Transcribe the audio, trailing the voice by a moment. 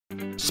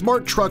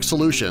SmartTruck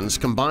solutions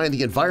combine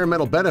the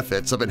environmental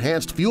benefits of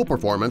enhanced fuel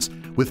performance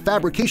with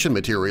fabrication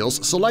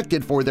materials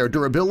selected for their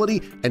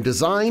durability and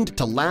designed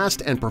to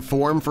last and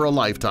perform for a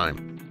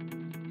lifetime.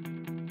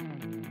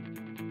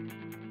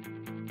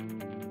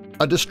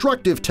 A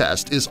destructive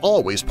test is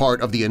always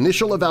part of the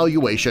initial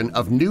evaluation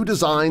of new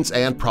designs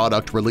and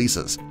product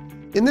releases.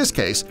 In this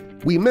case,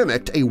 we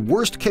mimicked a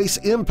worst-case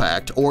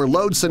impact or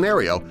load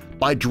scenario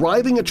by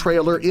driving a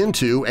trailer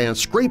into and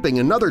scraping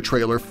another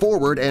trailer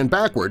forward and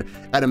backward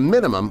at a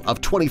minimum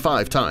of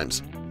 25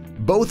 times.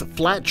 Both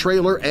flat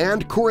trailer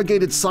and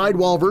corrugated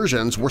sidewall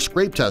versions were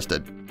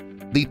scrape-tested.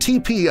 The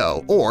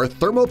TPO, or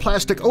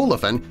Thermoplastic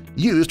Olefin,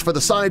 used for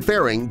the side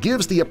fairing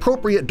gives the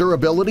appropriate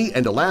durability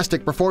and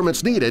elastic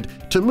performance needed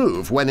to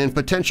move when in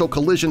potential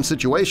collision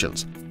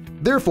situations,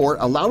 therefore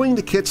allowing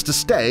the kits to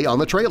stay on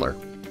the trailer.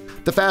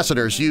 The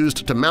fasteners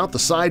used to mount the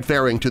side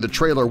fairing to the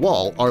trailer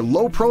wall are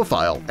low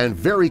profile and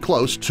very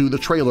close to the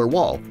trailer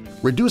wall,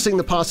 reducing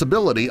the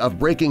possibility of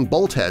breaking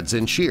bolt heads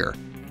in shear.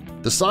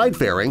 The side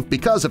fairing,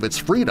 because of its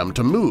freedom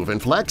to move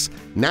and flex,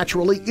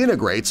 naturally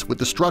integrates with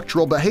the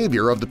structural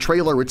behavior of the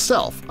trailer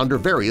itself under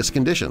various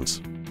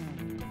conditions.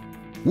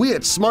 We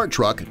at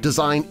SmartTruck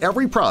design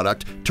every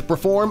product to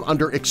perform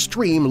under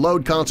extreme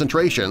load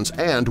concentrations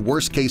and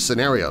worst-case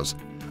scenarios.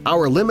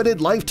 Our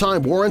limited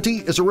lifetime warranty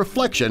is a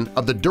reflection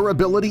of the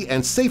durability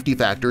and safety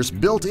factors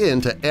built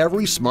into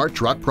every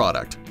SmartTruck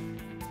product.